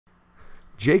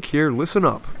Jake here, listen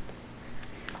up.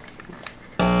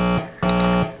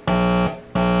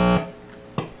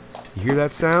 You hear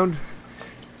that sound?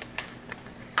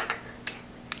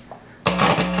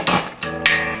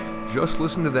 Just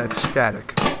listen to that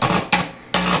static.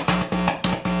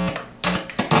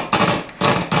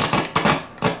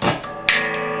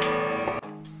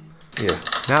 Yeah.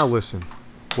 Now listen.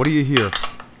 What do you hear?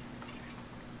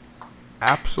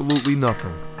 Absolutely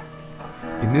nothing.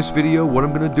 In this video, what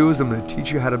I'm going to do is I'm going to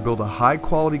teach you how to build a high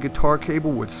quality guitar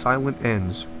cable with silent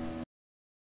ends.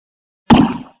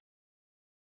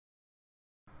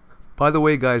 By the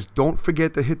way guys, don't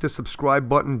forget to hit the subscribe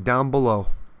button down below.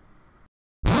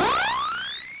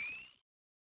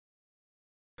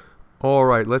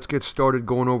 Alright, let's get started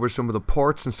going over some of the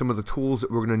parts and some of the tools that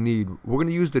we're going to need. We're going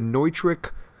to use the Neutrik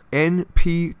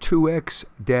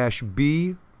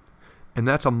NP2X-B, and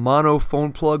that's a mono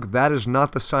phone plug. That is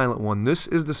not the silent one. This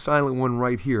is the silent one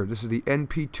right here. This is the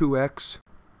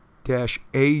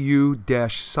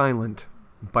NP2X-AU-Silent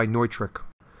by Neutrik.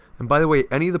 And by the way,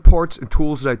 any of the parts and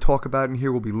tools that I talk about in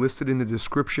here will be listed in the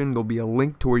description. There'll be a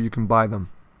link to where you can buy them.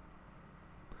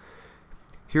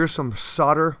 Here's some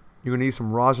solder. You're going to need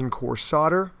some rosin core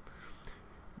solder.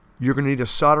 You're going to need a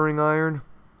soldering iron,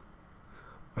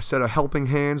 a set of helping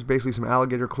hands, basically some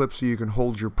alligator clips so you can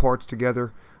hold your parts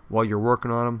together while you're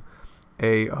working on them,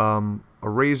 a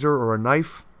razor or a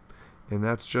knife, and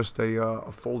that's just a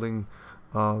folding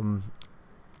box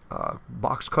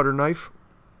cutter knife.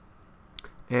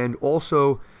 And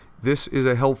also, this is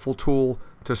a helpful tool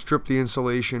to strip the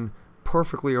insulation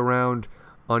perfectly around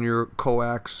on your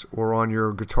coax or on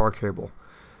your guitar cable.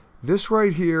 This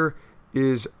right here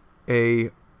is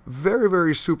a very,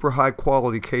 very super high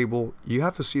quality cable. You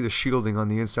have to see the shielding on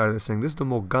the inside of this thing. This is the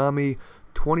Mogami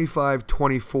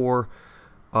 2524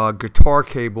 guitar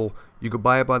cable. You can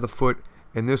buy it by the foot,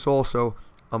 and this also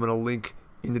I'm going to link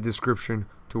in the description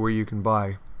to where you can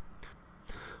buy.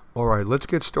 Alright, let's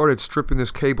get started stripping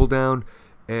this cable down,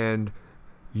 and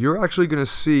you're actually going to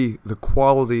see the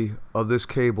quality of this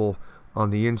cable on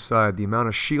the inside, the amount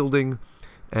of shielding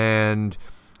and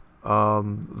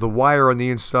the wire on the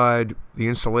inside, the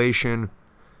insulation,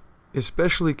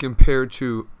 especially compared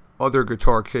to other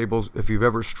guitar cables. If you've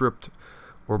ever stripped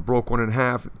or broke one in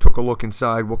half, took a look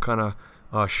inside what kind of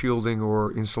shielding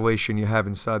or insulation you have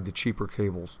inside the cheaper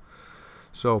cables.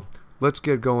 So let's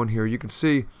get going here. You can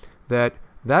see that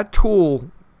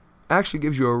tool actually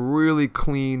gives you a really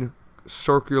clean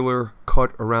circular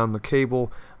cut around the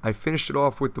cable. I finished it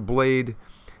off with the blade,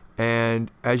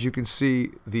 and as you can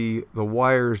see, the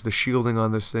wires, the shielding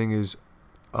on this thing is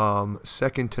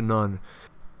second to none.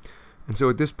 And so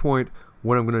at this point,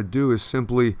 what I'm going to do is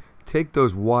simply take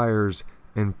those wires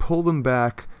and pull them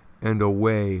back and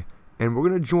away, and we're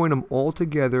going to join them all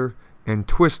together and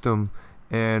twist them,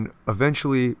 and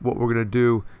eventually what we're going to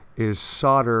do is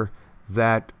solder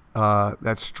that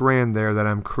strand there that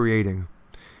I'm creating,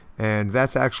 and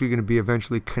that's actually going to be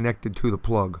eventually connected to the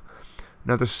plug.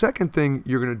 Now the second thing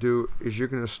you're going to do is you're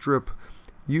going to strip,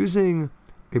 using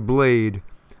a blade,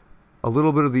 a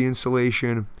little bit of the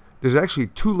insulation. There's actually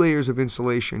 2 layers of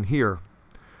insulation here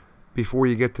before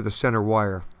you get to the center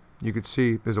wire. You can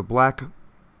see there's a black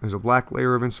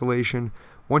layer of insulation.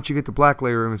 Once you get the black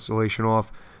layer of insulation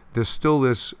off, there's still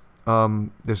this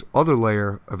other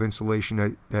layer of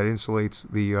insulation that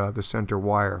insulates the center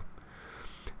wire,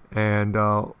 and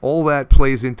all that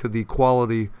plays into the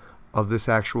quality of this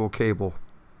actual cable.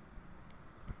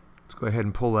 Let's go ahead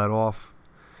and pull that off,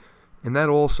 and that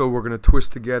also we're going to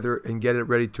twist together and get it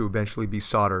ready to eventually be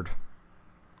soldered.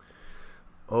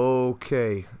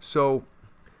 Okay, so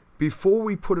before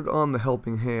we put it on the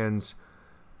helping hands,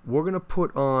 we're going to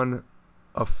put on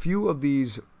a few of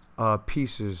these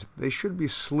pieces. They should be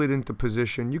slid into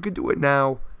position. You could do it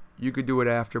now, you could do it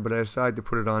after, but I decided to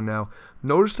put it on now.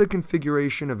 Notice the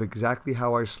configuration of exactly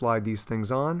how I slide these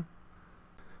things on,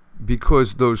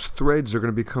 because those threads are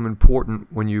going to become important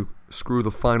when you screw the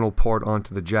final part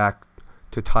onto the jack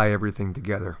to tie everything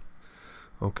together.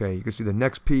 Okay, you can see the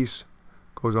next piece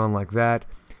goes on like that.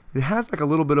 It has like a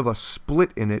little bit of a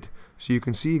split in it, so you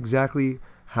can see exactly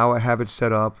how I have it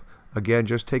set up. Again,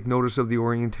 just take notice of the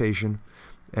orientation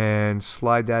and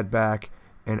slide that back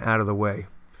and out of the way.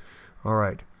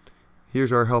 Alright,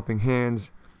 here's our helping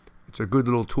hands. It's a good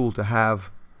little tool to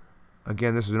have.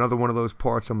 Again, this is another one of those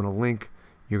parts I'm going to link.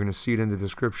 You're going to see it in the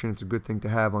description. It's a good thing to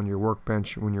have on your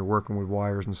workbench when you're working with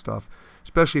wires and stuff,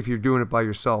 especially if you're doing it by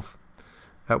yourself.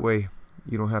 That way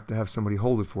you don't have to have somebody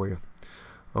hold it for you.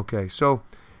 Okay, so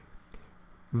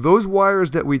those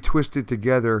wires that we twisted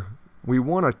together, we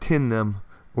want to tin them.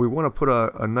 We want to put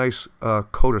a nice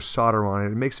coat of solder on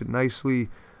it. It makes it nicely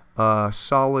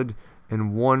solid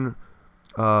and one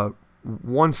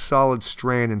solid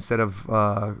strand instead of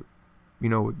you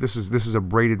know, this is a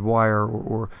braided wire,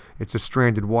 or it's a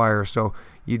stranded wire. So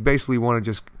you'd basically want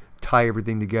to just tie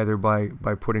everything together by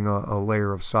putting a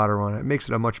layer of solder on it. It makes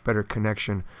it a much better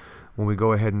connection when we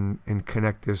go ahead and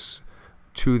connect this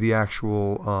to the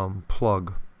actual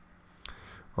plug.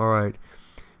 Alright,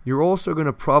 you're also going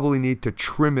to probably need to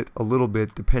trim it a little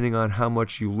bit depending on how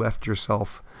much you left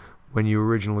yourself when you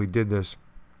originally did this.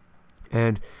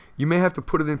 And you may have to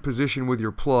put it in position with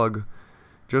your plug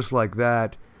just like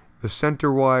that. The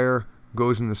center wire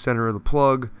goes in the center of the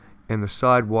plug, and the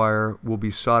side wire will be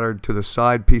soldered to the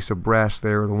side piece of brass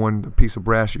there, the piece of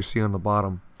brass you see on the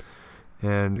bottom.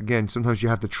 And again, sometimes you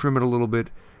have to trim it a little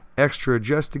bit extra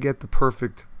just to get the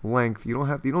perfect length. You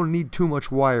don't need too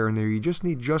much wire in there. You just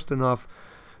need just enough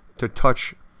to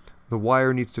touch. The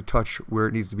wire needs to touch where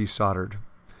it needs to be soldered.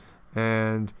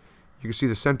 And you can see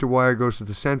the center wire goes to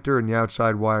the center and the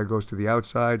outside wire goes to the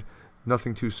outside.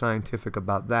 Nothing too scientific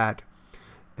about that.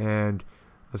 And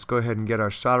let's go ahead and get our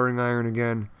soldering iron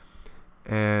again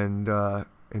and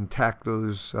tack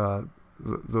those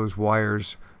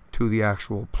wires to the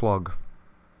actual plug.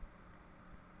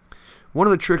 One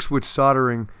of the tricks with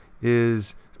soldering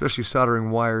is, especially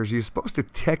soldering wires, you're supposed to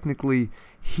technically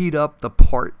heat up the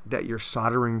part that you're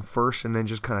soldering first and then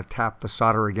just kind of tap the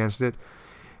solder against it.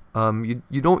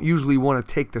 You don't usually want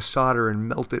to take the solder and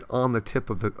melt it on the tip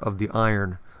of the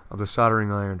iron, of the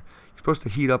soldering iron. You're supposed to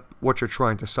heat up what you're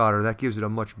trying to solder. That gives it a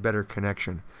much better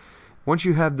connection. Once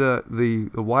you have the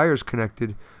wires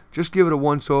connected, just give it a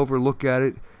once over, look at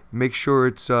it, make sure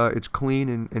it's clean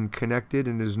and connected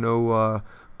and there's no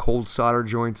cold solder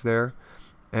joints there.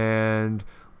 And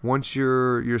once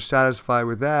you're satisfied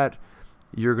with that,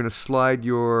 you're going to slide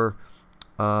your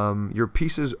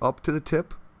pieces up to the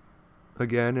tip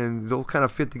again, and they'll kind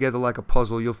of fit together like a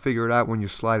puzzle. You'll figure it out when you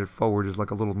slide it forward. It's like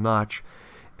a little notch.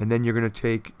 And then you're going to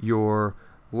take your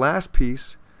last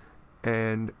piece,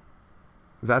 and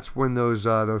that's when those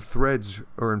the threads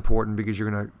are important, because you're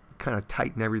going to kind of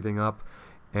tighten everything up,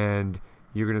 and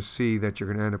you're going to see that you're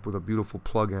going to end up with a beautiful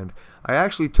plug end. I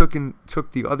actually took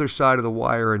the other side of the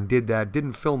wire and did that.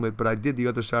 Didn't film it, but I did the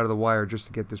other side of the wire just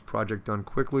to get this project done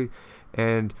quickly.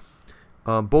 And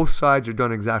both sides are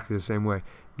done exactly the same way.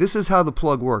 This is how the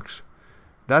plug works.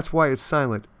 That's why it's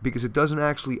silent, because it doesn't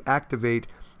actually activate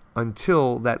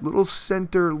until that little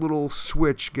center little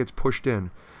switch gets pushed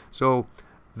in. So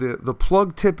the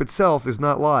plug tip itself is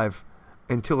not live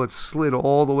until it's slid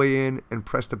all the way in and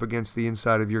pressed up against the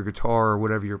inside of your guitar or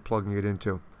whatever you're plugging it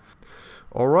into.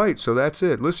 Alright, so that's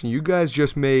it. Listen, you guys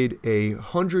just made a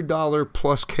 $100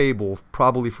 plus cable,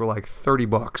 probably for like 30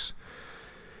 bucks.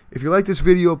 If you like this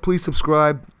video, please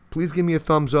subscribe. Please give me a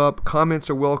thumbs up. Comments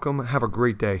are welcome. Have a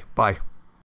great day. Bye.